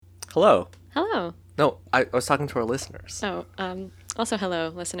Hello. Hello. No, I was talking to our listeners. Oh, also hello,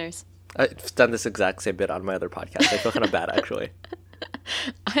 listeners. I've done this exact same bit on my other podcast. I feel kind of bad, actually.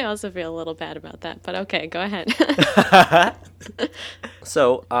 I also feel a little bad about that, but okay, go ahead.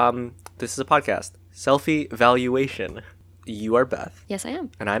 So, this is a podcast. Selfie Valuation. You are Beth. Yes, I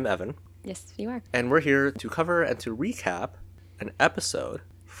am. And I'm Evan. Yes, you are. And we're here to cover and to recap an episode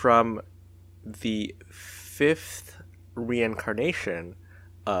from the fifth reincarnation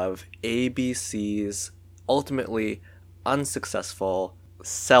of ABC's ultimately unsuccessful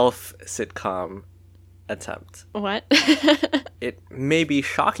self-sitcom attempt. What? It may be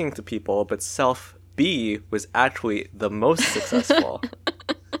shocking to people, but Self B was actually the most successful.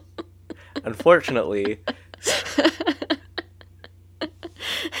 Unfortunately.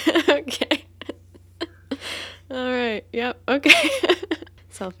 Okay. All right. Yep. Okay.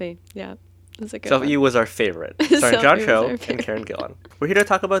 Selfie. Yeah. That's a good Self one. E was our favorite, starring Selfie John was Cho our and favorite. Karen Gillan. We're here to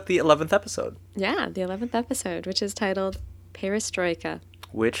talk about the 11th episode, Yeah, the 11th episode, which is titled Perestroika,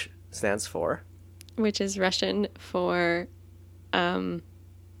 which stands for... which is Russian for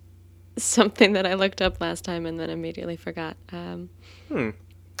something that I looked up last time and then immediately forgot.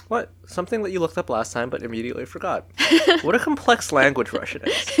 What? Something that you looked up last time but immediately forgot. What a complex language Russian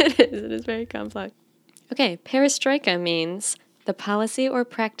is. It is very complex. Okay, perestroika means the policy or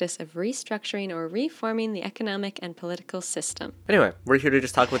practice of restructuring or reforming the economic and political system. Anyway, we're here to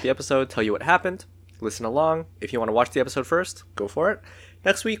just talk about the episode, tell you what happened, listen along. If you want to watch the episode first, go for it.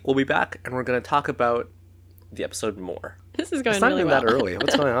 Next week, we'll be back, and we're going to talk about the episode more. This is going It's not really even well. that early.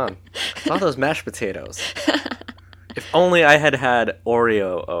 What's going on? It's all those mashed potatoes. If only I had had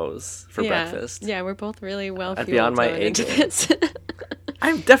Oreo-O's for breakfast. Yeah, we're both really well I'd fueled be on my going A into game. this.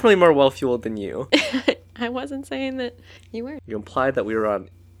 I'm definitely more well-fueled than you. I wasn't saying that you weren't. You implied that we were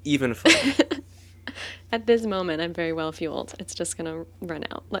on even footing. At this moment, I'm very well fueled. It's just gonna run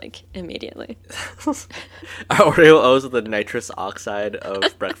out like immediately. Oreo-O's are the nitrous oxide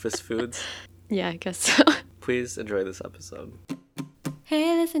of breakfast foods. Yeah, I guess so. Please enjoy this episode.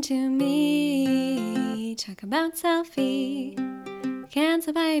 Hey, listen to me talk about selfie.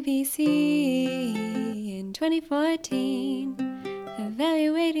 Canceled by ABC in 2014.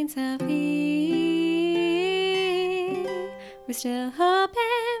 Evaluating selfie. We're still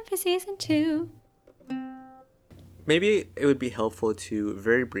hoping for season 2. Maybe it would be helpful to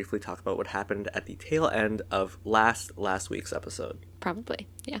very briefly talk about what happened at the tail end of last week's episode. Probably,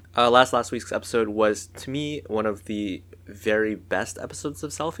 yeah. Last week's episode was, to me, one of the very best episodes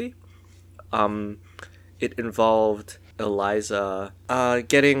of Selfie. It involved Eliza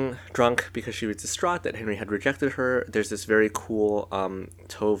getting drunk because she was distraught that Henry had rejected her. There's this very cool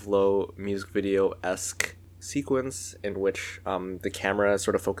Tove Lo music video-esque sequence in which the camera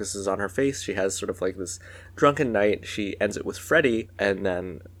sort of focuses on her face. She has sort of like this drunken night. She ends it with Freddie, and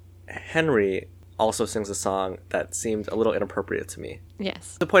then Henry also sings a song that seemed a little inappropriate to me.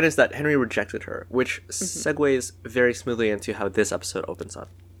 Yes. The point is that Henry rejected her, which segues very smoothly into how this episode opens up.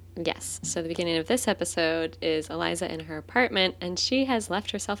 Yes. So the beginning of this episode is Eliza in her apartment, and she has left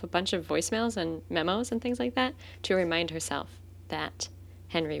herself a bunch of voicemails and memos and things like that to remind herself that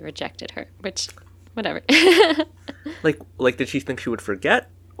Henry rejected her, which, whatever. Like, did she think she would forget,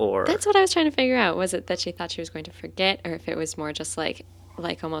 or... That's what I was trying to figure out. Was it that she thought she was going to forget, or if it was more just like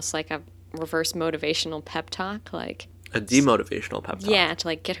almost like a reverse motivational pep talk, like... a demotivational pep talk. Yeah, to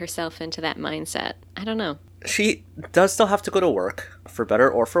like get herself into that mindset. I don't know. She does still have to go to work, for better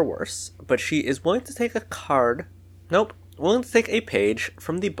or for worse, but she is willing to take willing to take a page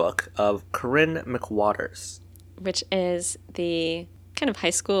from the book of Corinne McWaters. Which is the kind of high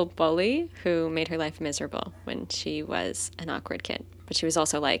school bully who made her life miserable when she was an awkward kid. But she was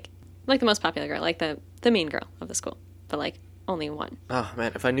also like the most popular girl, like the mean girl of the school, but like only one. Oh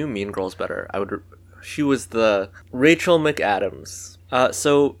man, if I knew Mean Girls better, I would... She was the Rachel McAdams.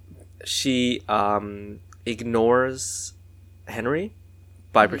 So she ignores Henry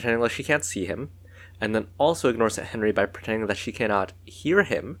by pretending like she can't see him, and then also ignores Henry by pretending that she cannot hear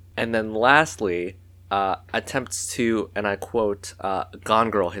him, and then lastly attempts to, and I quote,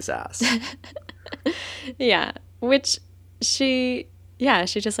 Gone Girl his ass. Yeah, which she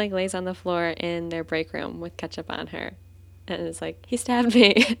just like lays on the floor in their break room with ketchup on her and is like, he stabbed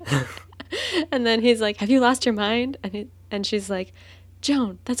me. And then he's like, have you lost your mind? And she's like,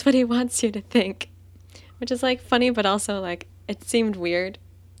 Joan, that's what he wants you to think. Which is like funny, but also like it seemed weird.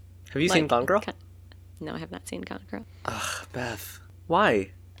 Have you seen Gone Girl? No, I have not seen Gone Girl. Ugh, Beth.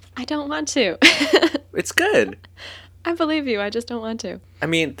 Why? I don't want to. It's good. I believe you. I just don't want to. I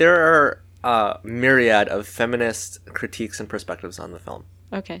mean, there are a myriad of feminist critiques and perspectives on the film.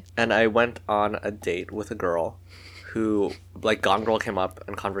 Okay. And I went on a date with a girl who, like, Gone Girl came up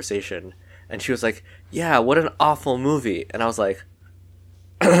in conversation, and she was like, yeah, what an awful movie. And I was like,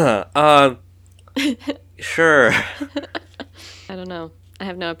 sure. I don't know. I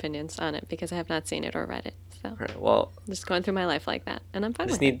have no opinions on it because I have not seen it or read it. So Right, well, I'm just going through my life like that, and I'm fine I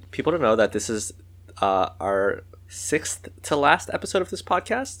just with it. need people to know that this is our 6th to last episode of this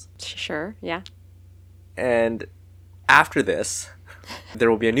podcast. Sure, yeah. And after this, there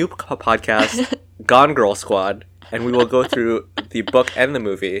will be a new podcast, Gone Girl Squad, and we will go through the book and the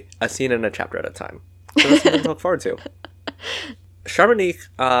movie, a scene and a chapter at a time. So that's something to look forward to. Charmonique,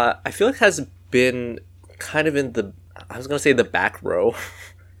 I feel like has been kind of in the, I was going to say the back row.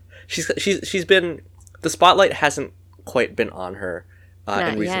 she's been, the spotlight hasn't quite been on her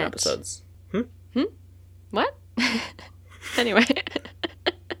in recent yet. episodes. What? Anyway.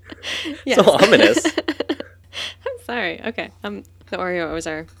 Yes. So ominous. I'm sorry. Okay. The Oreos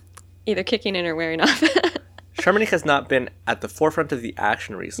are either kicking in or wearing off. Charmonique has not been at the forefront of the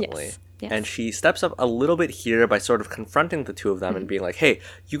action recently. Yes. And she steps up a little bit here by sort of confronting the two of them and being like, hey,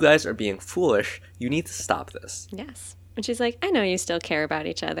 you guys are being foolish. You need to stop this. Yes. And she's like, I know you still care about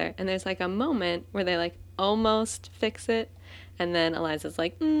each other. And there's like a moment where they like almost fix it. And then Eliza's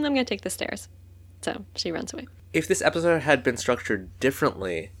like, I'm going to take the stairs. So she runs away. If this episode had been structured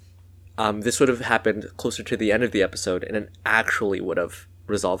differently, this would have happened closer to the end of the episode and it actually would have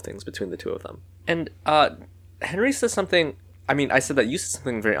resolved things between the two of them. And Henry says something, I mean, I said that you said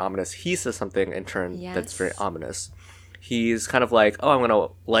something very ominous. He says something in turn that's very ominous. He's kind of like, oh, I'm going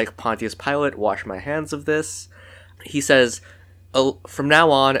to, like Pontius Pilate, wash my hands of this. He says, from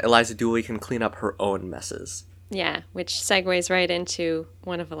now on, Eliza Dooley can clean up her own messes. Yeah, which segues right into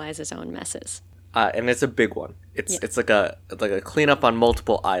one of Eliza's own messes. And it's a big one. It's like a cleanup on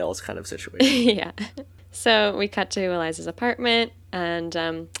multiple aisles kind of situation. Yeah. So we cut to Eliza's apartment,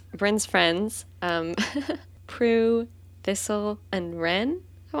 and Bryn's friends, Prue, Thistle, and Wren,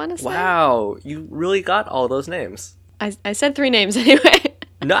 I want to say. Wow, you really got all those names. I said 3 names anyway.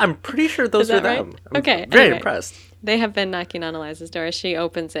 No, I'm pretty sure those Is were that right? them. I'm Okay, very anyway. impressed. They have been knocking on Eliza's door. She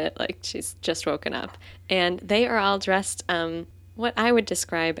opens it like she's just woken up. And they are all dressed what I would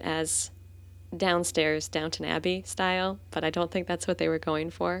describe as downstairs Downton Abbey style, but I don't think that's what they were going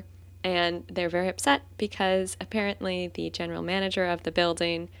for. And they're very upset because apparently the general manager of the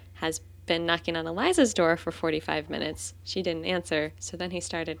building has been knocking on Eliza's door for 45 minutes. She didn't answer, so then he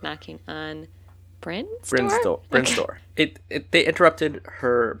started knocking on Bryn's door? Bryn's door. They interrupted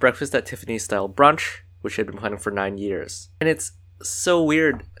her breakfast at Tiffany's style brunch, which she had been planning for 9 years. And it's so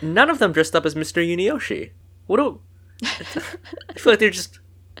weird. None of them dressed up as Mr. Yunioshi. I feel like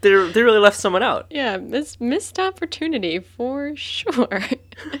they really left someone out. Yeah, missed opportunity for sure.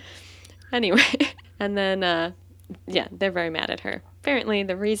 Anyway, and then, they're very mad at her. Apparently,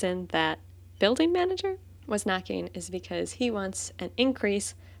 the reason that building manager was knocking is because he wants an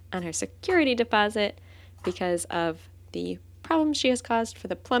increase on her security deposit because of the problems she has caused for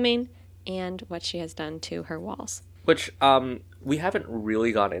the plumbing and what she has done to her walls. Which, we haven't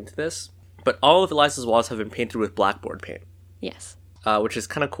really gone into this, but all of Eliza's walls have been painted with blackboard paint. Yes. Which is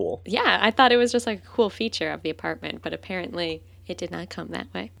kind of cool. Yeah, I thought it was just like a cool feature of the apartment, but apparently it did not come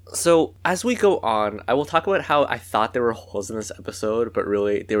that way. So, as we go on, I will talk about how I thought there were holes in this episode, but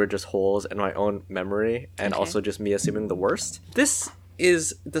really they were just holes in my own memory, and also just me assuming the worst. This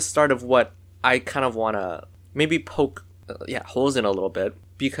is the start of what I kind of want to maybe poke holes in a little bit,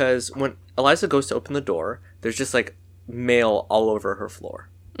 because when Eliza goes to open the door, there's just like mail all over her floor,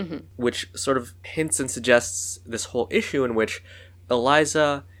 which sort of hints and suggests this whole issue in which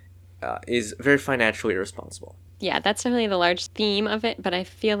Eliza is very financially irresponsible. Yeah, that's definitely the large theme of it, but I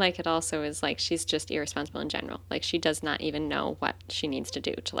feel like it also is like she's just irresponsible in general. Like she does not even know what she needs to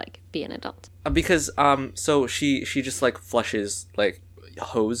do to like be an adult. Because so she just like flushes like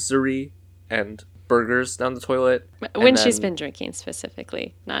hosiery and burgers down the toilet When she's been drinking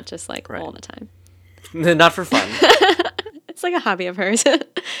specifically, not just like all the time. Not for fun. It's like a hobby of hers.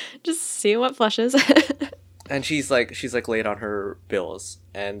 Just see what flushes. And she's like late on her bills,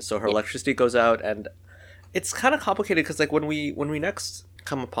 and so her electricity goes out, and it's kind of complicated because like when we next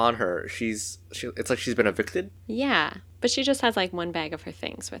come upon her, it's like she's been evicted. Yeah, but she just has like 1 bag of her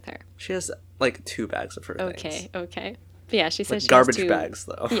things with her. She has like 2 bags of her things. Okay. But yeah, she says like she has garbage to, bags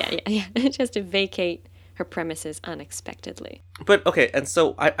though. Yeah. She has to vacate her premises unexpectedly. But okay, and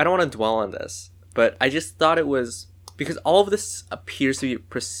so I don't want to dwell on this, but I just thought it was because all of this appears to be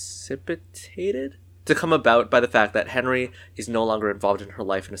precipitated to come about by the fact that Henry is no longer involved in her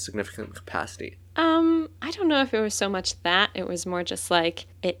life in a significant capacity. I don't know if it was so much that. It was more just like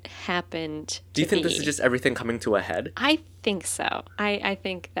it happened. Do you think this is just everything coming to a head? I think so. I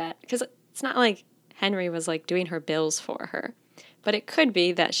think that because it's not like Henry was like doing her bills for her. But it could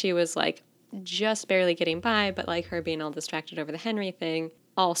be that she was like just barely getting by, but like her being all distracted over the Henry thing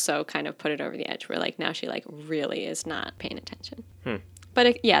also kind of put it over the edge where like now she like really is not paying attention.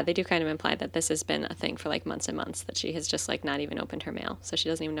 But yeah, they do kind of imply that this has been a thing for like months and months, that she has just like not even opened her mail, so she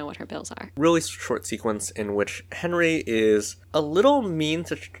doesn't even know what her bills are. Really short sequence in which Henry is a little mean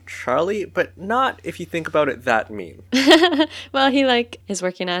to Charlie, but not, if you think about it, that mean. Well, he like is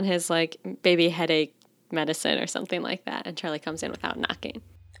working on his like baby headache medicine or something like that, and Charlie comes in without knocking.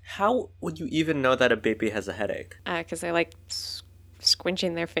 How would you even know that a baby has a headache? Because they like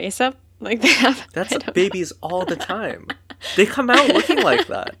squinching their face up like they have. That's babies all the time. They come out looking like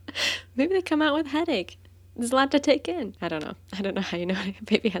that. Maybe they come out with headache. There's a lot to take in. I don't know. I don't know how you know a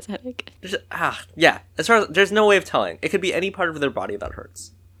baby has a headache. Yeah. As far as there's no way of telling. It could be any part of their body that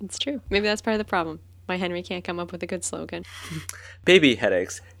hurts. It's true. Maybe that's part of the problem. Why Henry can't come up with a good slogan. Baby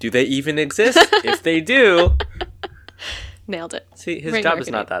headaches. Do they even exist? If they do. Nailed it. See, his job is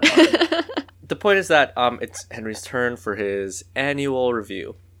not that hard. The point is that it's Henry's turn for his annual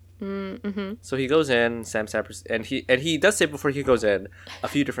review. Mm-hmm. So he goes in, Sam Sappers, and he does say before he goes in a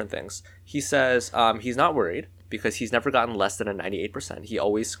few different things. He says he's not worried because he's never gotten less than a 98%. He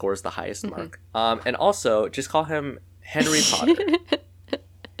always scores the highest mark. And also, just call him Henry Potter.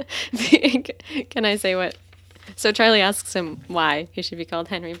 Can I say what? So Charlie asks him why he should be called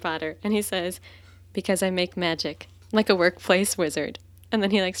Henry Potter, and he says, because I make magic, like a workplace wizard. And then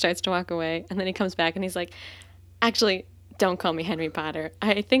he like starts to walk away, and then he comes back and he's like, actually, don't call me Henry Potter.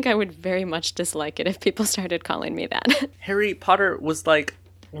 I think I would very much dislike it if people started calling me that. Harry Potter was like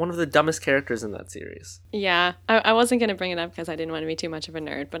one of the dumbest characters in that series. Yeah, I wasn't going to bring it up because I didn't want to be too much of a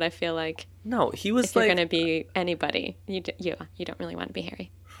nerd, but I feel like no, he was if you're going to be anybody, you don't really want to be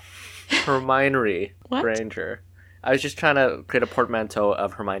Harry. Hermione What? Granger. I was just trying to create a portmanteau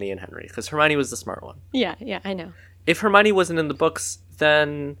of Hermione and Henry because Hermione was the smart one. Yeah, I know. If Hermione wasn't in the books,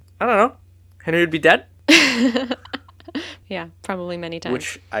 then I don't know. Henry would be dead. Yeah, probably many times.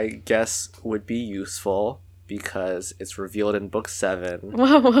 Which I guess would be useful because it's revealed in book 7.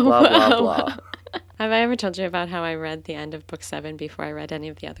 Whoa, blah, blah, blah. Have I ever told you about how I read the end of book 7 before I read any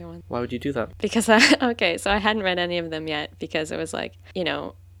of the other ones? Why would you do that? Because so I hadn't read any of them yet because it was like,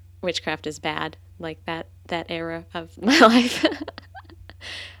 witchcraft is bad, like that era of my life.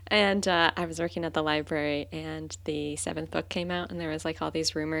 And I was working at the library, and the 7th book came out, and there was like all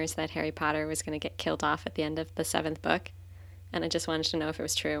these rumors that Harry Potter was going to get killed off at the end of the 7th book. And I just wanted to know if it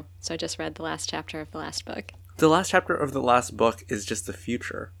was true. So I just read the last chapter of the last book. The last chapter of the last book is just the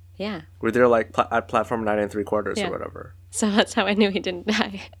future. Yeah. Where they're like at platform 9 3/4 or whatever. So that's how I knew he didn't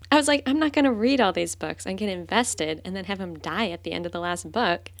die. I was like, I'm not going to read all these books and get invested and then have him die at the end of the last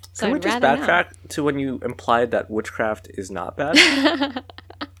book. So Can we just backtrack to when you implied that witchcraft is not bad?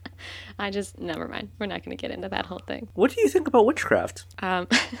 Never mind. We're not going to get into that whole thing. What do you think about witchcraft? I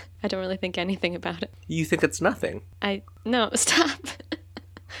don't really think anything about it. You think it's nothing? No, stop.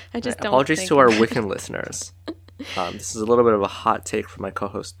 I just don't Apologies to our Wiccan listeners. This is a little bit of a hot take from my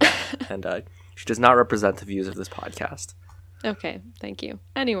co-host, Beth, and she does not represent the views of this podcast. Okay, thank you.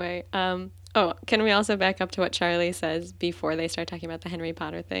 Anyway, can we also back up to what Charlie says before they start talking about the Henry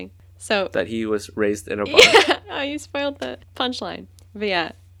Potter thing? So that he was raised in a barn. Oh, you spoiled the punchline. But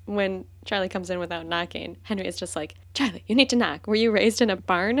yeah, when Charlie comes in without knocking, Henry is just like, Charlie, you need to knock. Were you raised in a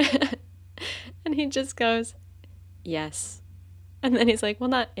barn? And he just goes, yes. And then he's like, well,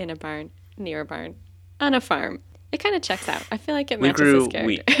 not in a barn, near a barn, on a farm. It kind of checks out. I feel like it matches his character.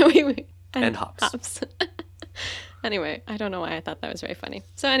 Wheat and hops. Anyway, I don't know why I thought that was very funny.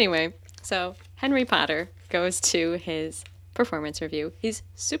 So Henry Potter goes to his performance review. He's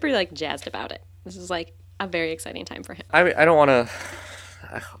super like jazzed about it. This is like a very exciting time for him. I don't want to.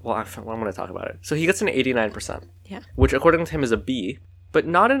 Well, I'm going to talk about it. So he gets an 89%. Yeah. Which according to him is a B, but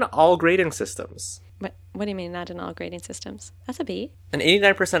not in all grading systems. What do you mean not in all grading systems? That's a B. An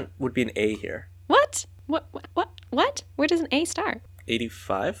 89% would be an A here. What? What? Where does an A start?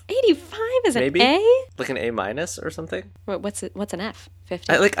 85? 85 is an Maybe? A? Like an A minus or something? What's an F?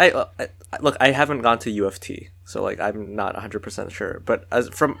 50? Look, I haven't gone to U of T, so like I'm not 100% sure. But as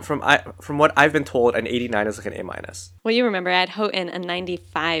from what I've been told, an 89 is like an A minus. Well, you remember at Houghton, a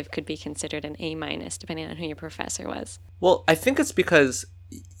 95 could be considered an A minus, depending on who your professor was. Well, I think it's because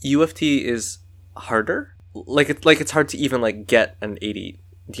U of T is harder. It's hard to even like get an 80.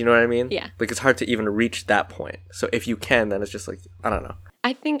 Do you know what I mean? Yeah. Like, it's hard to even reach that point. So if you can, then it's just like, I don't know.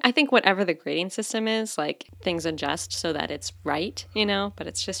 I think whatever the grading system is, like, things adjust so that it's right, but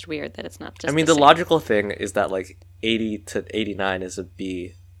it's just weird that it's not just the logical thing is that, like, 80 to 89 is a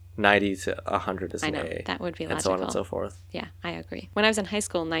B, 90 to 100 is an A. That would be logical. And so on and so forth. Yeah, I agree. When I was in high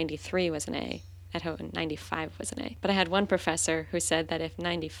school, 93 was an A. at home 95 was an A. But I had one professor who said that if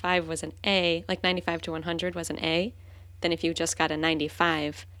 95 was an A, like 95 to 100 was an A, then if you just got a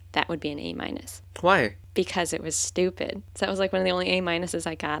 95, that would be an A minus. Why? Because it was stupid. So that was like one of the only A minuses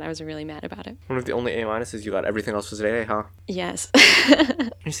I got. I was really mad about it. One of the only A minuses you got. Everything else was an A, huh? Yes.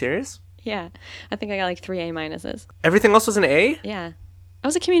 Are you serious? Yeah. I think I got like 3 A minuses. Everything else was an A? Yeah. I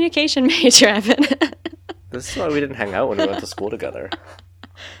was a communication major, Evan. This is why we didn't hang out when we went to school together.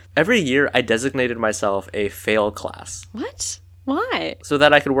 Every year, I designated myself a fail class. What? Why? So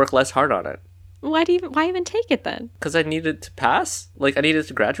that I could work less hard on it. Why even take it then? Because I needed to pass. Like, I needed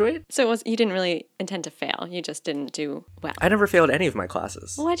to graduate. So you didn't really intend to fail. You just didn't do well. I never failed any of my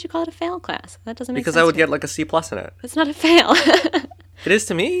classes. Well, why'd you call it a fail class? That doesn't make sense. Because I would get like a C+ in it. It's not a fail. It is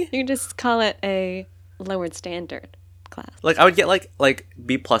to me. You can just call it a lowered standard class. Like, I would get like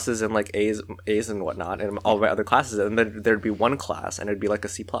B+ and like A's and whatnot in all my other classes, and then there'd be one class and it'd be like a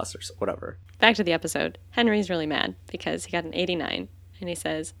C+ or whatever. Back to the episode. Henry's really mad because he got an 89, and he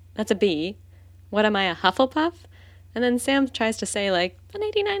says, "That's a B. What am I, a Hufflepuff?" And then Sam tries to say, like, an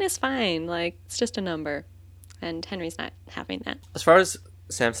 89 is fine. Like, it's just a number. And Henry's not having that. As far as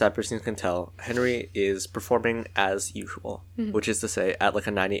Sam Saperstein can tell, Henry is performing as usual, which is to say at like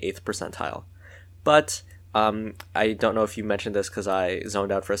a 98th percentile. But I don't know if you mentioned this because I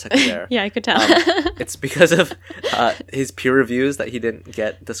zoned out for a second there. Yeah, I could tell. It's because of his peer reviews that he didn't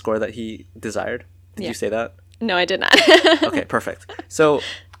get the score that he desired. Did you say that? No, I did not. Okay, perfect. So,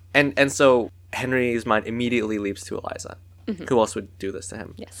 and so Henry's mind immediately leaps to Eliza. Who else would do this to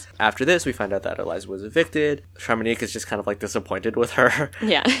him? Yes. After this, we find out that Eliza was evicted. Charmonique is just kind of like disappointed with her.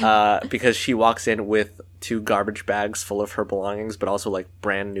 Yeah. Because she walks in with 2 garbage bags full of her belongings, but also like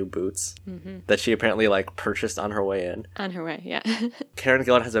brand new boots that she apparently like purchased on her way in. On her way, yeah. Karen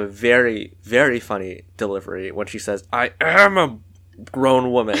Gillan has a very, very funny delivery when she says, "I am a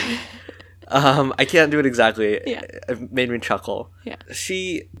grown woman." I can't do it exactly. Yeah. It made me chuckle. Yeah.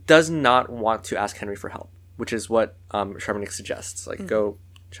 She does not want to ask Henry for help, which is what Charmonique suggests. Like, go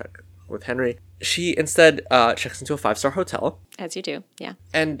check with Henry. She instead checks into a 5-star hotel. As you do, yeah.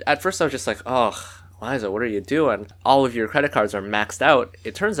 And at first I was just like, oh, Liza, what are you doing? All of your credit cards are maxed out.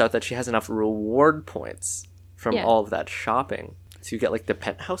 It turns out that she has enough reward points from all of that shopping to get like the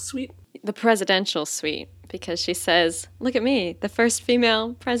penthouse suite. The presidential suite, because she says, "Look at me, the first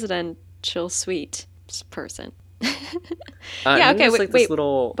female presidential suite person." Yeah, okay, wait.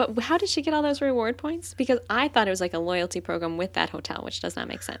 Little... But how did she get all those reward points? Because I thought it was like a loyalty program with that hotel, which does not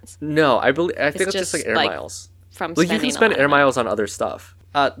make sense. No, I think it's just like air miles. From you can spend air miles on other stuff.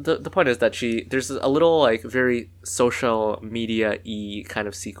 The point is that there's a little like very social media-y kind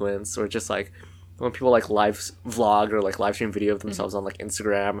of sequence, or just like when people like live vlog or like live stream video of themselves on like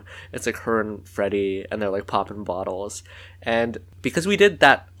Instagram. It's like her and Freddie, and they're like popping bottles. And because we did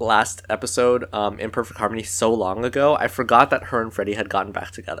that last episode, in Perfect Harmony, so long ago, I forgot that her and Freddie had gotten back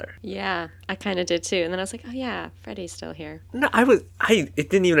together. Yeah, I kind of did too. And then I was like, oh yeah, Freddie's still here. No, it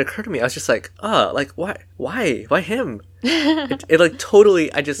didn't even occur to me. I was just like, like why him? it like totally,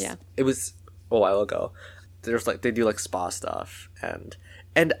 it was a while ago. There's like, they do like spa stuff,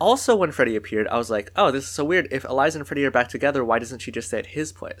 and also when Freddie appeared, I was like, oh, this is so weird. If Eliza and Freddie are back together, why doesn't she just stay at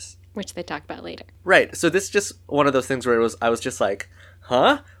his place? Which they talk about later. Right. So this is just one of those things where I was just like,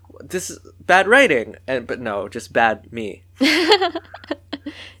 huh? This is bad writing. But no, just bad me.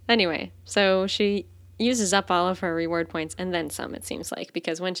 Anyway, so she uses up all of her reward points and then some, it seems like,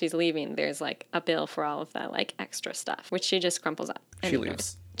 because when she's leaving, there's like a bill for all of that like extra stuff, which she just crumples up. She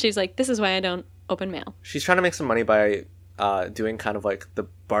leaves. She's like, this is why I don't open mail. She's trying to make some money by doing kind of like the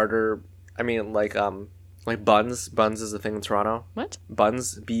barter. I mean, like buns. Buns is a thing in Toronto. What?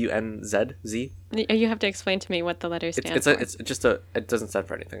 Buns, BUNZZ. You have to explain to me what the letters stand for. It's just it doesn't stand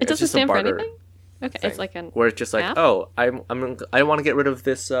for anything. It doesn't it's just stand a for barter anything? Okay, thing, it's like where it's just like, app? oh, I want to get rid of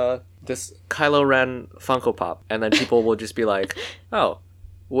this this Kylo Ren Funko Pop, and then people will just be like, oh,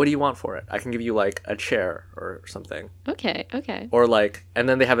 what do you want for it? I can give you like a chair or something. Okay. Or like, and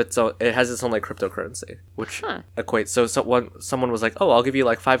then they have it has its own like cryptocurrency, which equates. So someone was like, oh, I'll give you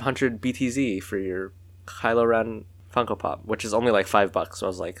like 500 BTZ for your Kylo Ren Funko Pop, which is only like $5. So I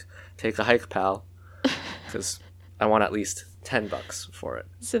was like, take a hike, pal, because I want at least $10 for it.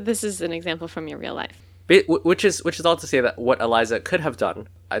 So this is an example from your real life. Which is all to say that what Eliza could have done,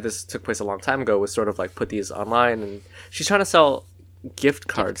 this took place a long time ago, was sort of like put these online, and she's trying to sell gift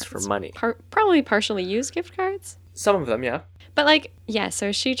cards for money. Probably partially used gift cards. Some of them, yeah. But like, yeah, so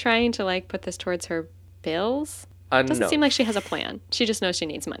is she trying to like put this towards her bills? Doesn't seem like she has a plan. She just knows she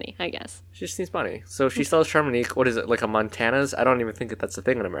needs money, I guess. She just needs money. So she sells Charmonique, what is it, like a Montana's? I don't even think that's a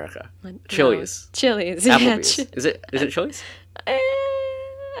thing in America. No. Chili's. Chili's, Applebee's. yeah. Is it Chili's?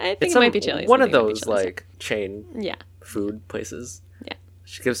 I I think it might be Chili's. One I of think it might be those Chili's, like chain yeah. food places. Yeah.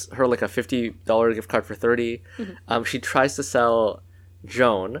 She gives her like a $50 gift card for 30. She tries to sell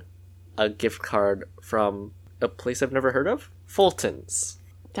Joan a gift card from a place I've never heard of, Fulton's.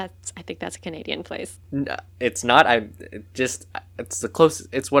 I think that's a Canadian place. No, it's not. It's the closest.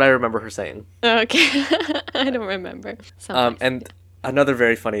 It's what I remember her saying. Okay. I don't remember. And another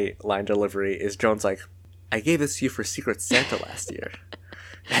very funny line delivery is Joan's like, "I gave this to you for Secret Santa last year,"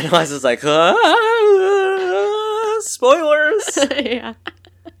 and Eliza's like, "Spoilers!" Yeah.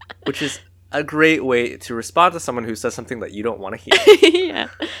 Which is a great way to respond to someone who says something that you don't want to hear. Yeah.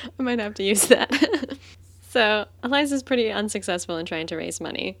 I might have to use that. So Eliza's pretty unsuccessful in trying to raise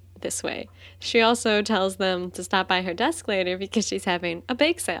money this way. She also tells them to stop by her desk later because she's having a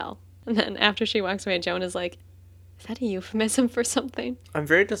bake sale. And then after she walks away, Joan is like, is that a euphemism for something? I'm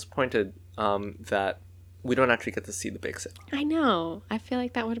very disappointed that we don't actually get to see the bake sale. I know. I feel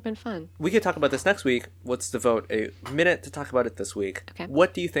like that would have been fun. We could talk about this next week. Let's devote a minute to talk about it this week. Okay.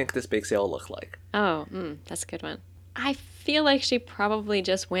 What do you think this bake sale will look like? Oh, that's a good one. I feel like she probably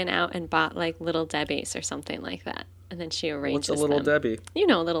just went out and bought like Little Debbie's or something like that. And then she arranges What's a Little them. Debbie? You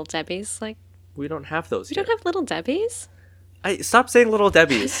know Little Debbie's. Like, We don't have those you here. don't have Little Debbie's? Stop saying Little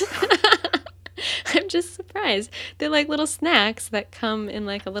Debbie's. I'm just surprised. They're like little snacks that come in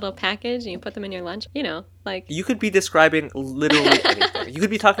like a little package and you put them in your lunch. You know, like... You could be describing literally anything. You could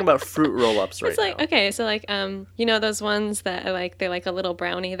be talking about fruit roll-ups right It's like, now. okay, so like, you know those ones that are like, they're like a little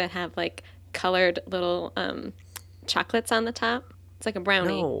brownie that have like colored little chocolates on the top? It's like a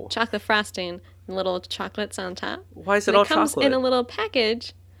brownie. No. Chocolate frosting and little chocolates on top. Why is it And all it comes chocolate? in a little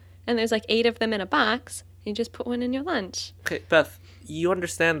package and there's like 8 of them in a box. And you just put one in your lunch. Okay, Beth, you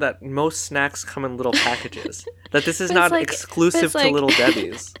understand that most snacks come in little packages. That this is But it's not like- exclusive it's to like- Little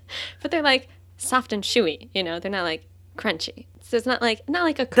Debbie's. But they're like soft and chewy, you know? They're not like crunchy. So it's not like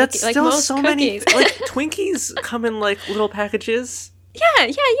a cookie. That's like still most so cookies. many. Like Twinkies come in like little packages. Yeah.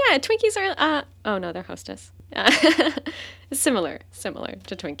 Twinkies are, oh no, they're Hostess. Similar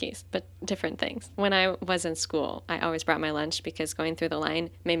to Twinkies, but different things. When I was in school, I always brought my lunch because going through the line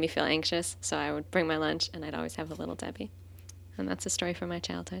made me feel anxious. So I would bring my lunch and I'd always have a Little Debbie. And that's a story from my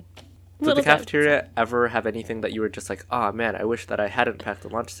childhood. Did Little the cafeteria ever have anything that you were just like, oh man, I wish that I hadn't packed a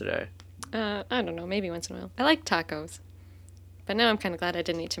lunch today? I don't know, maybe once in a while. I like tacos. But now I'm kind of glad I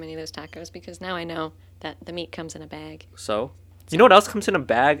didn't eat too many of those tacos because now I know that the meat comes in a bag. So, you know what else comes in a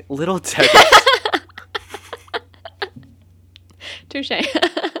bag? Little Debbie's. Touche.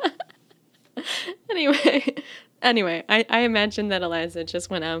 Anyway, I imagine that Eliza just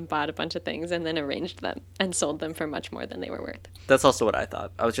went out and bought a bunch of things and then arranged them and sold them for much more than they were worth. That's also what I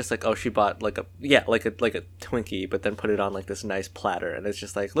thought. I was just like, oh, she bought like a Twinkie, but then put it on like this nice platter, and it's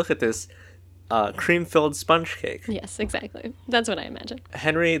just like, look at this cream-filled sponge cake. Yes, exactly. That's what I imagine.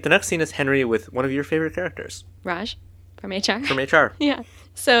 Henry. The next scene is Henry with one of your favorite characters Raj from HR. from HR. Yeah.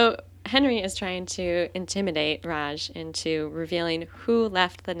 So Henry is trying to intimidate Raj into revealing who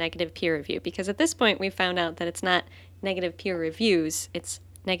left the negative peer review, because at this point we found out that it's not negative peer reviews, it's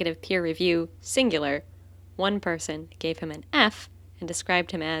negative peer review singular. One person gave him an F and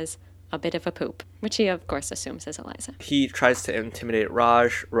described him as a bit of a poop, which he of course assumes is Eliza. He tries to intimidate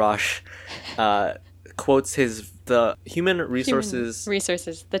Raj. Raj quotes the human resources,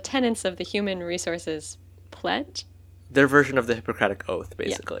 The tenets of the human resources pledge. their version of the Hippocratic Oath,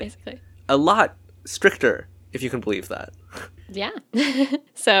 basically. Yeah, basically. A lot stricter, if you can believe that. Yeah.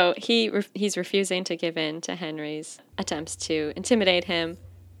 So he's refusing to give in to Henry's attempts to intimidate him.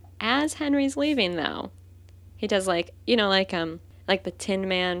 As Henry's leaving, though, he does like the Tin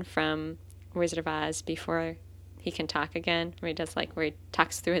Man from Wizard of Oz before he can talk again, where he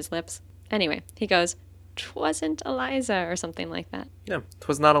talks through his lips. Anyway, he goes, "'Twasn't Eliza," or something like that. Yeah,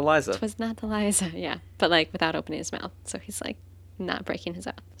 'twas not Eliza. "'Twas not Eliza," yeah. But like without opening his mouth. So he's like not breaking his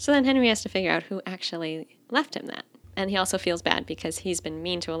oath. So then Henry has to figure out who actually left him that. And he also feels bad because he's been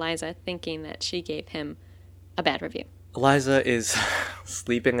mean to Eliza, thinking that she gave him a bad review. Eliza is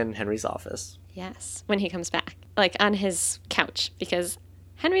sleeping in Henry's office. Yes, when he comes back. Like on his couch, because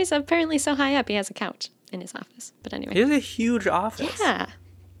Henry's apparently so high up he has a couch in his office. But anyway. He has a huge office. Yeah.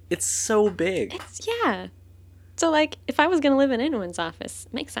 It's so big. Yeah. So like, if I was going to live in anyone's office,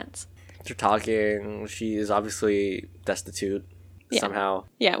 it makes sense. They're talking. She is obviously destitute somehow.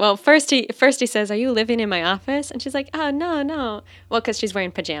 Yeah, well, first he says, "Are you living in my office?" And she's like, "Oh, no. Well, because she's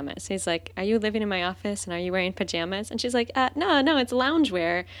wearing pajamas. He's like, "Are you living in my office and are you wearing pajamas?" And she's like, No, it's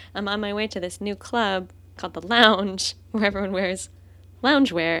loungewear. I'm on my way to this new club called The Lounge where everyone wears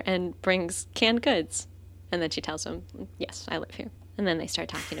loungewear and brings canned goods." And then she tells him, "Yes, I live here." And then they start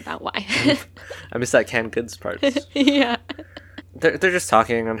talking about why. I missed that canned goods part. Yeah. they're just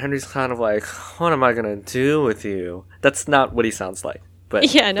talking, and Henry's kind of like, "What am I gonna do with you?" That's not what he sounds like,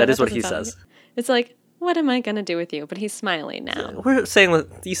 but Yeah, no, that is what doesn't he sound says. like it. It's like, what am I gonna do with you? But he's smiling now. We're saying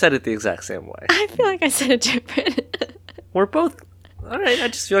you said it the exact same way. I feel like I said it different. We're both all right. I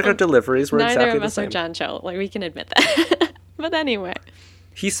just feel like our deliveries were Neither exactly of the us are same. John Cho. Like, we can admit that. But anyway.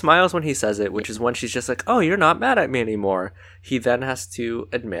 He smiles when he says it, which is when she's just like, "Oh, you're not mad at me anymore." He then has to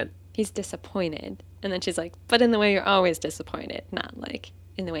admit He's disappointed. And then she's like, but in the way you're always disappointed, not like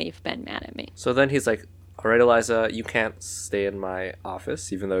in the way you've been mad at me. So then he's like, "All right, Eliza, you can't stay in my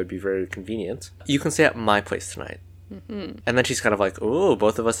office, even though it'd be very convenient. You can stay at my place tonight." Mm-hmm. And then she's kind of like, "Oh,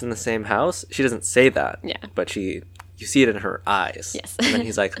 both of us in the same house?" She doesn't say that. Yeah. But you see it in her eyes. Yes. And then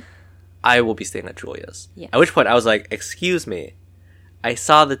he's like, "I will be staying at Julia's." Yes. At which point I was like, "Excuse me. I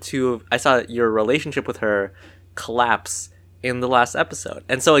saw your relationship with her collapse in the last episode."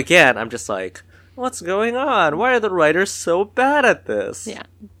 And so again, I'm just like, what's going on? Why are the writers so bad at this? Yeah.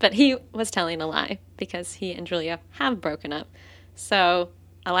 But he was telling a lie because he and Julia have broken up. So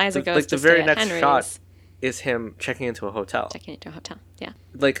Eliza goes to the very stay next at Henry's. shot is him checking into a hotel. Checking into a hotel. Yeah.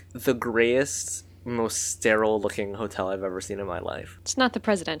 Like the grayest, most sterile looking hotel I've ever seen in my life. It's not the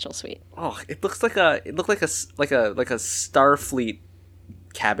presidential suite. Oh, it looked like a Starfleet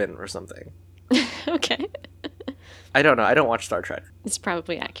cabin or something. Okay. I don't know. I don't watch Star Trek. It's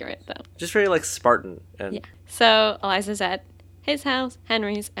probably accurate, though. Just very like Spartan. And Yeah. So Eliza's at his house,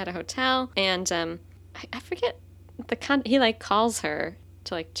 Henry's at a hotel, and I forget he like calls her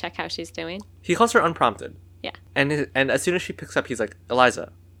to like check how she's doing. he calls her unprompted. Yeah. And as soon as she picks up, he's like,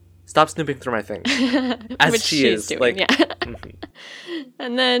 "Eliza, stop snooping through my things." As Which she she's is, doing, like, yeah. mhm.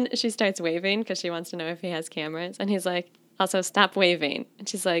 And then she starts waving because she wants to know if he has cameras, and he's like, "Also, stop waving." And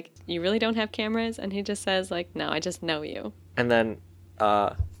she's like, "You really don't have cameras?" And he just says like, "No, I just know you." And then,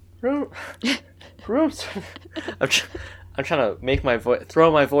 rooms. I'm trying to make my voice,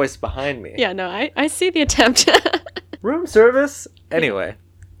 throw my voice behind me. Yeah, no, I see the attempt. Room service. Anyway,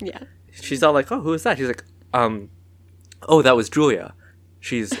 Yeah. she's all like, "Oh, who is that?" She's like, "Oh, that was Julia.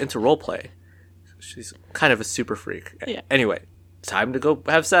 She's into role play. She's kind of a super freak." Yeah. Anyway, time to go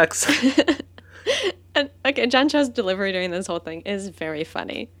have sex. And okay, John Cho's delivery during this whole thing is very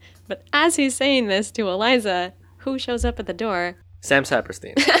funny. But as he's saying this to Eliza, who shows up at the door? Sam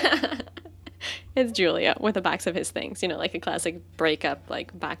Saperstein. It's Julia with a box of his things. You know, like a classic breakup,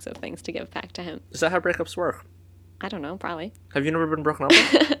 like box of things to give back to him. Is that how breakups work? I don't know, probably. Have you never been broken up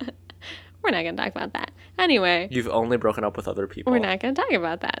with? We're not going to talk about that. Anyway, You've only broken up with other people. we're not going to talk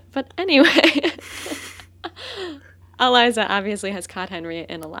about that. But anyway, Eliza obviously has caught Henry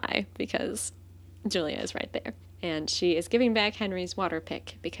in a lie because Julia is right there. And she is giving back Henry's water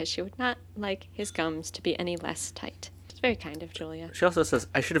pick because she would not like his gums to be any less tight. It's very kind of Julia. She also says,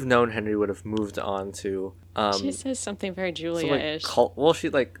 "I should have known Henry would have moved on to She says something very some, like, Julia-ish. she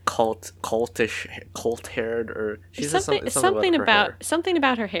like cultish, cult-haired, or she says something something about her hair. something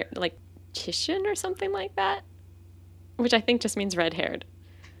about her hair, like Titian or something like that, which I think just means red-haired.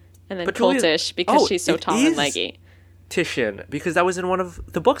 And then But Julia- cultish because Oh, she's so it tall and is leggy. Titian, because that was in one of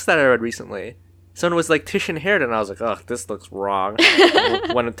the books that I read recently. Someone was like Titian haired, and I was like, "Oh, this looks wrong."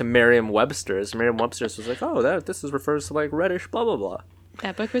 Went to Merriam-Webster's. Merriam-Webster's was like, "Oh, this refers to like reddish, blah blah blah."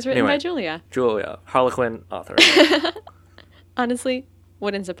 That book was written Anyway. by Julia. Julia, Harlequin author. Honestly,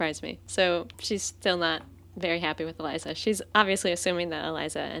 wouldn't surprise me. So she's still not very happy with Eliza. She's obviously assuming that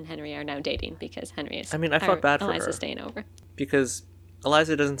Eliza and Henry are now dating because Henry is. I mean, I felt bad for Eliza's her. staying over. Because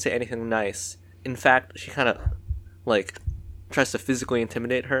Eliza doesn't say anything nice. In fact, she kind of like tries to physically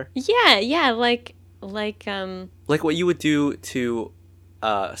intimidate her, Yeah, like like what you would do to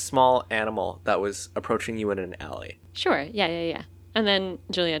a small animal that was approaching you in an alley. sure, yeah. And then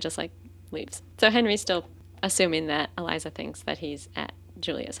Julia just like leaves. So Henry's still assuming that Eliza thinks that he's at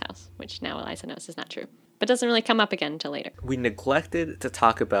Julia's house, which now Eliza knows is not true. But doesn't really come up again until later. We neglected to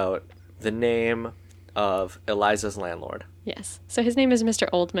talk about the name of Eliza's landlord. Yes. So his name is Mr.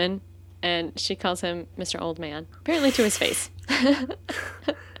 Oldman, and she calls him Mr. Old Man, apparently to his face.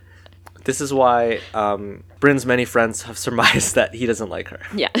 This is why Bryn's many friends have surmised that he doesn't like her.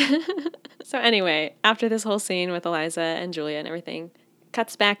 Yeah. So anyway, after this whole scene with Eliza and Julia and everything,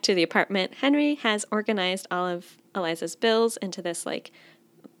 cuts back to the apartment. Henry has organized all of Eliza's bills into this like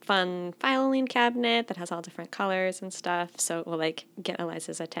fun filing cabinet that has all different colors and stuff. So it will like get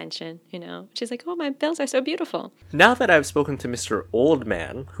Eliza's attention, you know. She's like, "Oh, my bills are so beautiful." Now that I've spoken to Mr. Old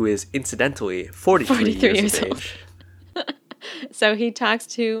Man, who is incidentally 43 years of old. age, So he talks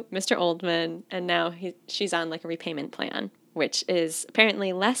to Mr. Oldman, and now she's on like a repayment plan, which is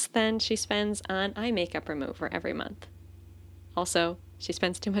apparently less than she spends on eye makeup remover every month. Also, she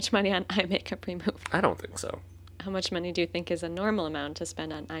spends too much money on eye makeup remover. I don't think so. how much money do you think is a normal amount to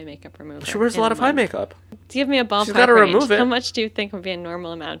spend on eye makeup remover? She wears a in lot of eye month? makeup. Give me a ballpark gotta range. remove it. How much do you think would be a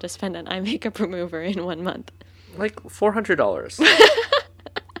normal amount to spend on eye makeup remover in 1 month? Like $400.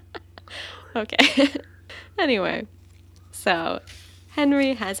 Okay. Anyway, so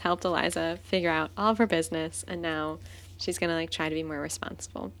Henry has helped Eliza figure out all of her business, and now she's gonna like try to be more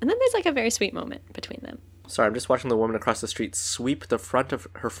responsible. And then there's like a very sweet moment between them. Sorry, I'm just watching the woman across the street sweep the front of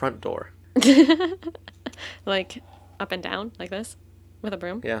her front door. Like up and down like this with a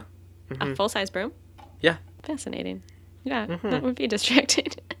broom. Yeah. A full-size broom. Yeah. Fascinating. Yeah, that would be distracting.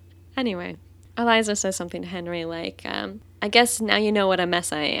 Anyway, Eliza says something to Henry like, I guess now you know what a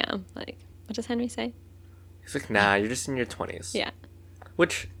mess I am. Like, what does Henry say? He's like, nah, you're just in your 20s. Yeah.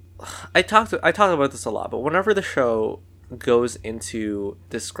 Which, I talked about this a lot, but whenever the show goes into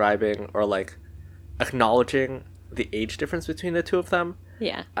describing or like acknowledging the age difference between the two of them,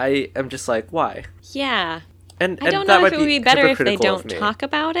 Yeah. I am just like, why? Yeah. And I don't that know if might it would be better if they hypocritical of don't me. talk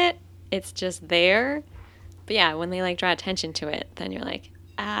about it. It's just there. But yeah, when they like draw attention to it, then you're like,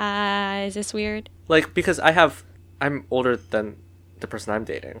 is this weird? Like, because I'm older than the person I'm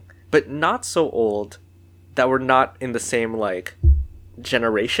dating, but not so old that we're not in the same like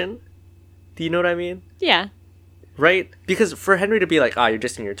generation. Do you know what I mean? Yeah. Right? Because for Henry to be like, you're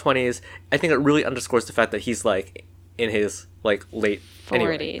just in your 20s, I think it really underscores the fact that he's like in his like late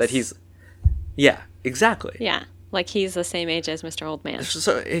 40s. That he's, yeah, exactly. Yeah. Like he's the same age as Mr. Old Man.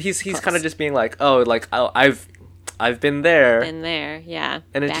 So he's kind of just being like, I've been there, Been there, yeah.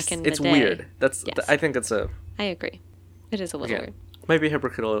 and It's weird. Yes. I think it's I agree. It is a little yeah, weird. might be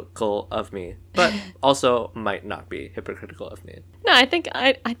hypocritical of me, but also might not be hypocritical of me. No, I think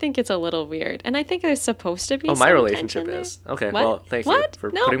it's a little weird, and I think there's supposed to be. Oh, some my relationship tension is there. okay. What? Well, thank you What? for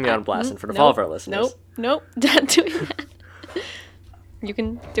No, putting me on blast in front of all of our listeners. Nope, not doing that. You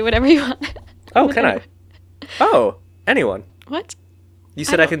can do whatever you want. Oh, can I? Oh, anyone. What? You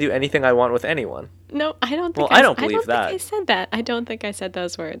said I can do anything I want with anyone. No, I don't think. Well, I don't believe that. Think I said that. I don't think I said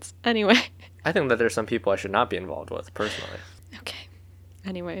those words. Anyway. I think that there's some people I should not be involved with personally. Okay.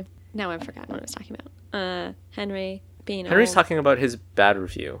 Anyway, now I've forgotten what I was talking about. Henry's Henry's talking about his bad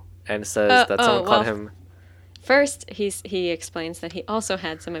review and says that someone called him. First, he explains that he also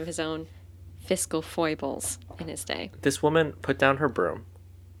had some of his own fiscal foibles in his day. This woman put down her broom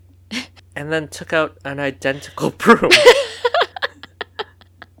and then took out an identical broom.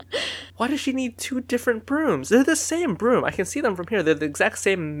 Why does she need two different brooms? They're the same broom. I can see them from here. They're the exact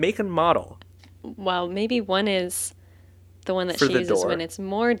same make and model. Well, maybe one is the one that For she the uses door. when it's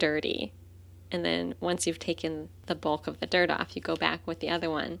more dirty. And then once you've taken the bulk of the dirt off, you go back with the other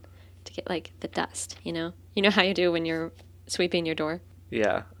one to get, like, the dust, you know? You know how you do when you're sweeping your door?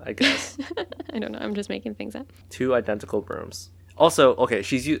 Yeah, I guess. I don't know. I'm just making things up. Two identical brooms. Also, okay,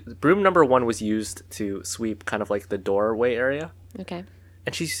 broom number 1 was used to sweep kind of like the doorway area. Okay.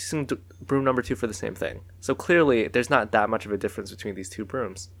 And she's using broom number 2 for the same thing. So clearly, there's not that much of a difference between these two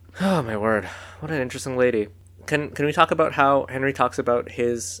brooms. Oh my word! What an interesting lady. Can we talk about how Henry talks about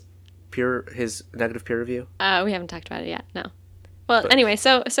his negative peer review? We haven't talked about it yet. No. Well, anyway,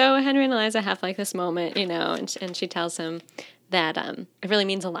 so Henry and Eliza have like this moment, you know, and she tells him that it really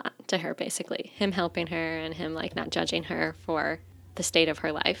means a lot to her, basically, him helping her and him like not judging her for the state of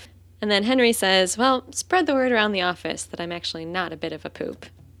her life. And then Henry says, well, spread the word around the office that I'm actually not a bit of a poop.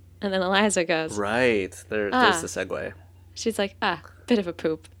 And then Eliza goes, Right. There's the segue. She's like, bit of a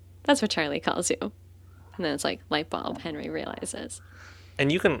poop. That's what Charlie calls you. And then it's like, light bulb, Henry realizes.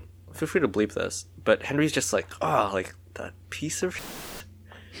 And you can, feel free to bleep this, but Henry's just like, like that piece of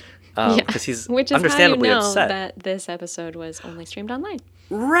shit. Because he's Which is understandably how you know upset. that this episode was only streamed online.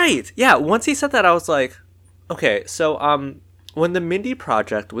 Right. Yeah. Once he said that, I was like, okay, so, when the Mindy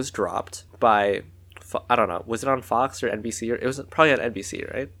Project was dropped by, I don't know, was it on Fox or NBC? Or it was probably on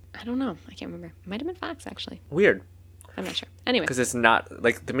NBC, right? I don't know. I can't remember. It might have been Fox, actually. Weird. I'm not sure. Anyway. Because it's not,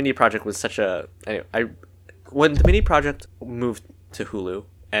 like, the Mindy Project was such a, anyway, when the Mindy Project moved to Hulu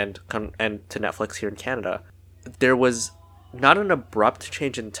and to Netflix here in Canada, there was not an abrupt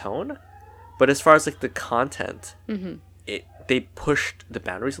change in tone, but as far as, like, the content, they pushed the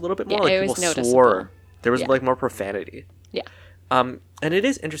boundaries a little bit more. Yeah, like, it was people noticeable. swore. There was, Yeah. like, more profanity. Yeah. And it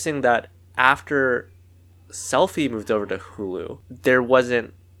is interesting that after Selfie moved over to Hulu, there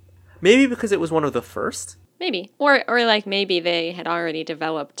wasn't, maybe because it was one of the first. Maybe. Or like maybe they had already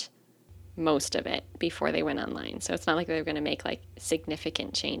developed most of it before they went online. So it's not like they were going to make like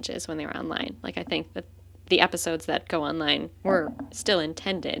significant changes when they were online. Like I think that the episodes that go online were still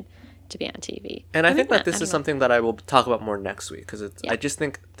intended to be on TV. And I think that not. this I is don't know. something that I will talk about more next week because Yeah. I just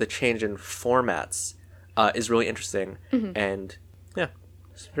think the change in formats is really interesting and yeah,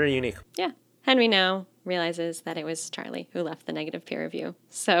 it's very unique. Yeah. Henry now realizes that it was Charlie who left the negative peer review.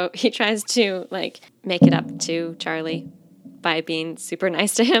 So he tries to like make it up to Charlie by being super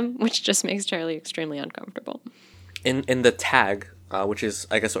nice to him, which just makes Charlie extremely uncomfortable. In the tag, which is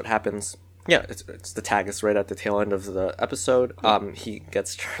I guess what happens. Yeah, it's the tag. It's right at the tail end of the episode. He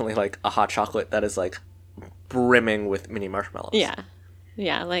gets Charlie like a hot chocolate that is like brimming with mini marshmallows.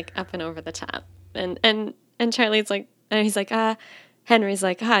 Yeah, like up and over the top. And Charlie's like, and he's like, Henry's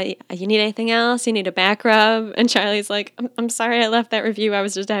like, you need anything else? You need a back rub? And Charlie's like, I'm sorry I left that review. I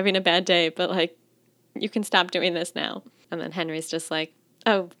was just having a bad day, but like, you can stop doing this now. And then Henry's just like,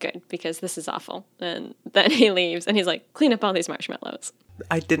 oh, good, because this is awful. And then he leaves, and he's like, clean up all these marshmallows.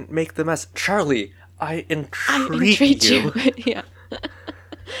 I didn't make the mess. Charlie, I entreat you. Yeah.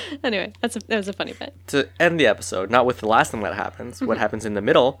 Anyway, that was a funny bit. To end the episode, not with the last thing that happens, what happens in the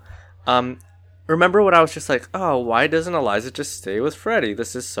middle, remember when I was just like, oh, why doesn't Eliza just stay with Freddie?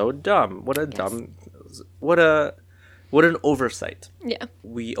 This is so dumb. What an oversight. Yeah.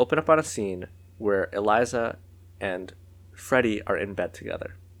 We open up on a scene where Eliza and Freddie are in bed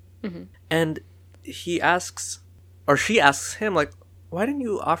together. Mm-hmm. And she asks him, like, why didn't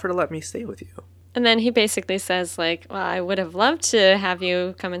you offer to let me stay with you? And then he basically says, like, well, I would have loved to have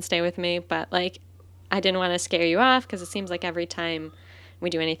you come and stay with me, but, like, I didn't want to scare you off because it seems like every time we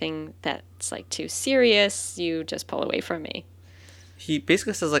do anything that's, like, too serious, you just pull away from me. He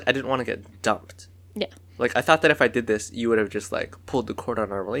basically says, like, I didn't want to get dumped. Yeah. Like, I thought that if I did this, you would have just, like, pulled the cord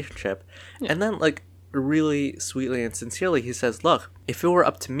on our relationship. Yeah. And then, like, really sweetly and sincerely, he says, look, if it were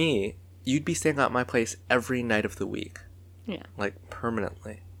up to me, you'd be staying at my place every night of the week. Yeah. Like,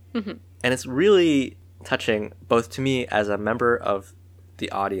 permanently. Mm-hmm. And it's really touching, both to me as a member of the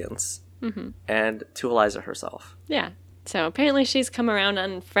audience and to Eliza herself. Yeah. So apparently she's come around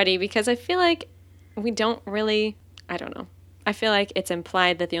on Freddie because I feel like we don't really, I don't know. I feel like it's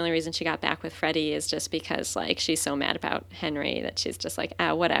implied that the only reason she got back with Freddie is just because, like, she's so mad about Henry that she's just like,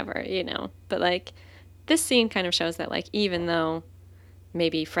 whatever, you know. But, like, this scene kind of shows that, like, even though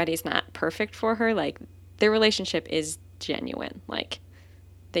maybe Freddie's not perfect for her, like, their relationship is genuine. Like,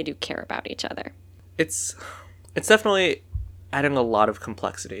 they do care about each other. It's definitely adding a lot of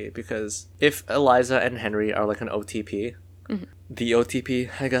complexity because if Eliza and Henry are like an OTP, the OTP,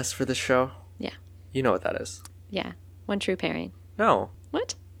 I guess, for this show. Yeah. You know what that is. Yeah. One true pairing. No.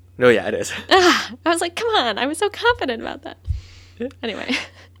 What? No, yeah, it is. I was like, come on. I was so confident about that. Anyway.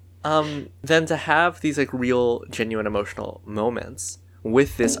 Then to have these like real, genuine emotional moments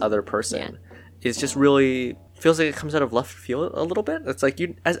with this other person is just really feels like it comes out of left field a little bit. It's like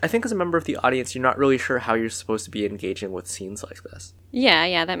I think as a member of the audience, you're not really sure how you're supposed to be engaging with scenes like this.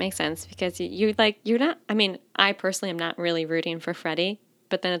 Yeah, that makes sense because you're not. I mean, I personally am not really rooting for Freddie,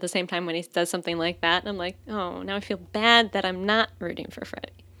 but then at the same time, when he does something like that, I'm like, oh, now I feel bad that I'm not rooting for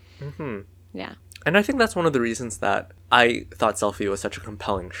Freddie. Mm-hmm. Yeah. And I think that's one of the reasons that I thought Selfie was such a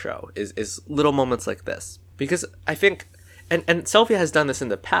compelling show is little moments like this. Because I think, and Selfie has done this in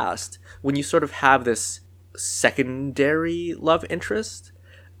the past, when you sort of have this secondary love interest,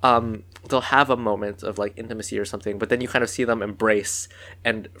 they'll have a moment of like intimacy or something, but then you kind of see them embrace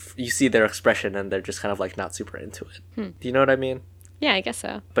and you see their expression and they're just kind of like not super into it. Do you know what I mean? Yeah, I guess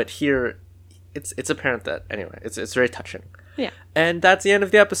so. But here, it's apparent that, anyway, it's very touching. Yeah. And that's the end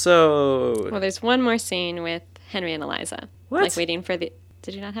of the episode. Well, there's one more scene with Henry and Eliza. What? Like waiting for the...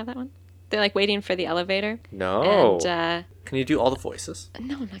 Did you not have that one? They're like waiting for the elevator. No. And, can you do all the voices?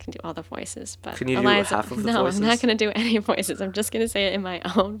 No, I'm not going to do all the voices. But can you Eliza, do half of the no, voices? No, I'm not going to do any voices. I'm just going to say it in my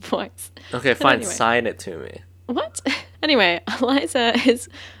own voice. Okay, fine. Anyway. Sign it to me. What? Anyway, Eliza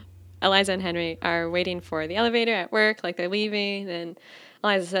and Henry are waiting for the elevator at work, like they're leaving, and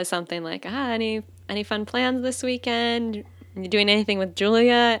Eliza says something like, any fun plans this weekend? You doing anything with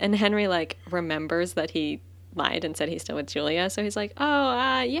Julia? And Henry, like, remembers that he lied and said he's still with Julia, so he's like,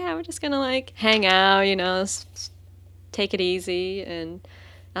 yeah, we're just gonna, like, hang out, you know, take it easy. And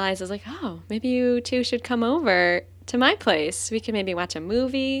Eliza's like, oh, maybe you two should come over to my place. We can maybe watch a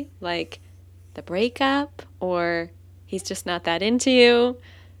movie, like The Breakup, or He's Just Not That Into You.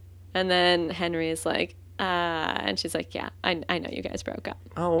 And then Henry is like, and she's like, yeah, I know you guys broke up.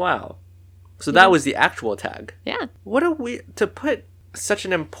 Oh, wow. So that was the actual tag. Yeah. What to put such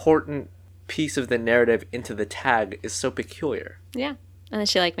an important piece of the narrative into the tag is so peculiar. Yeah. And then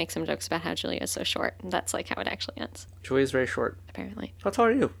she like makes some jokes about how Julia is so short. And that's like how it actually ends. Julia is very short. Apparently. How tall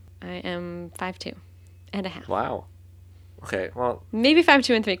are you? I am 5'2" and a half. Wow. Okay, well. Maybe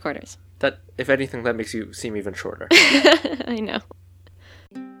 5'2" and 3/4. That, if anything, that makes you seem even shorter. I know.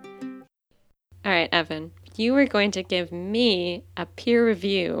 All right, Evan. You were going to give me a peer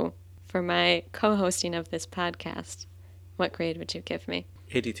review for my co-hosting of this podcast. What grade would you give me?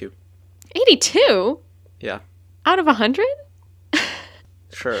 82. 82? Yeah, Out of 100?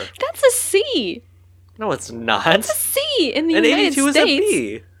 sure. That's a C. No, it's not. That's a C in the An United 82 States. is a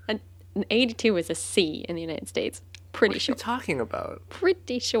B. An 82 is a C in the United States. Pretty What are sure. you talking about?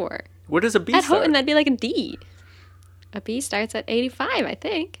 Pretty sure. Where does a B At start? Houghton, that'd be like a D. A B starts at 85, I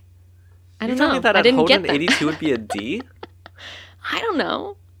think. I You're don't telling know. me that I at didn't Houghton, get that. 82 would be a D? I don't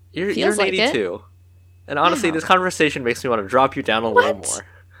know. You're Feels an like it. 82. And honestly, Wow. this conversation makes me want to drop you down a little What?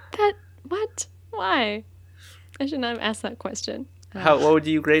 more. What? Why? I should not have asked that question. What would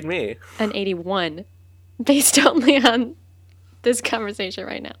you grade me? An 81, based only on this conversation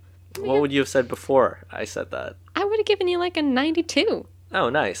right now. What would you have said before I said that? I would have given you like a 92. Oh,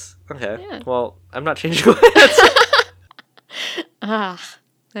 nice. Okay. Yeah. Well, I'm not changing my answer.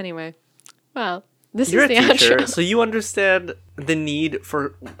 Anyway. Well, this You're is the a teacher, outro. so you understand the need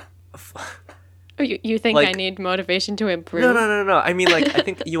for... Oh, you think I like- need motivation to improve? No. I mean, like, I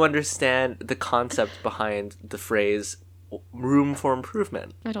think you understand the concept behind the phrase room for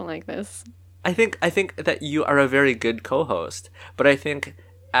improvement. I don't like this. I think that you are a very good co-host, but I think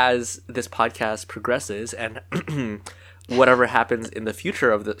as this podcast progresses and whatever happens in the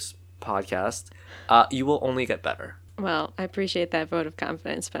future of this podcast, you will only get better. Well, I appreciate that vote of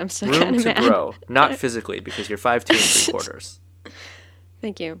confidence, but I'm still Room kind of to mad. grow, not physically, because you're 5'2" and 3/4.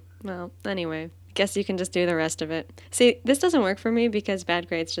 Thank you. Well, anyway, I guess you can just do the rest of it. See, this doesn't work for me because bad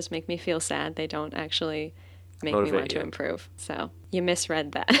grades just make me feel sad. They don't actually make me Motivate want to you. improve. So you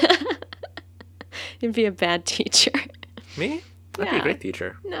misread that. You'd be a bad teacher. Me? I'd be a Yeah. great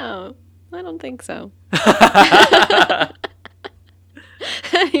teacher. No, I don't think so.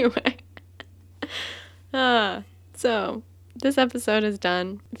 Anyway. So this episode is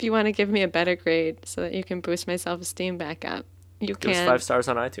done. If you want to give me a better grade so that you can boost my self-esteem back up, you Give us can. 5 stars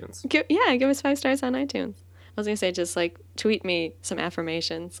on iTunes. Give us 5 stars on iTunes. I was going to say just like tweet me some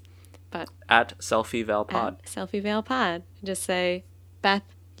affirmations, but At SelfieValPod. at Selfie Veil Pod. Just say, Beth,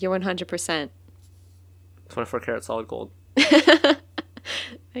 you're 100%. 24 karat solid gold.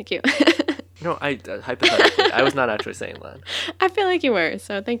 Thank you. No, hypothetically, I was not actually saying that. I feel like you were,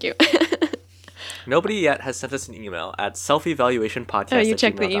 so thank you. Nobody yet has sent us an email at selfievaluationpodcast. Oh, you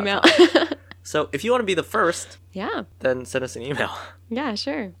checked the email. So if you want to be the first, Yeah. then send us an email. Yeah,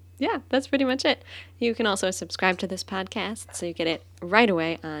 sure. Yeah, that's pretty much it. You can also subscribe to this podcast so you get it right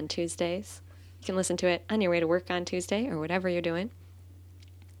away on Tuesdays. You can listen to it on your way to work on Tuesday or whatever you're doing.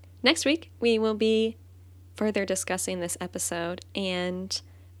 Next week, we will be further discussing this episode and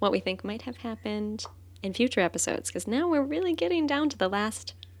what we think might have happened in future episodes, because now we're really getting down to the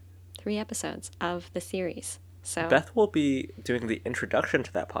last 3 episodes of the series. So Beth will be doing the introduction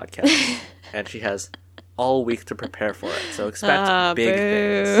to that podcast, and she has all week to prepare for it. So expect big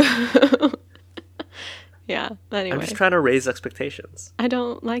things. Yeah, anyway. I'm just trying to raise expectations. I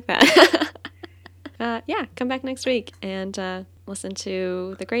don't like that. Yeah, come back next week and listen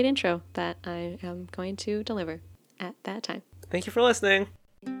to the great intro that I am going to deliver at that time. Thank you for listening.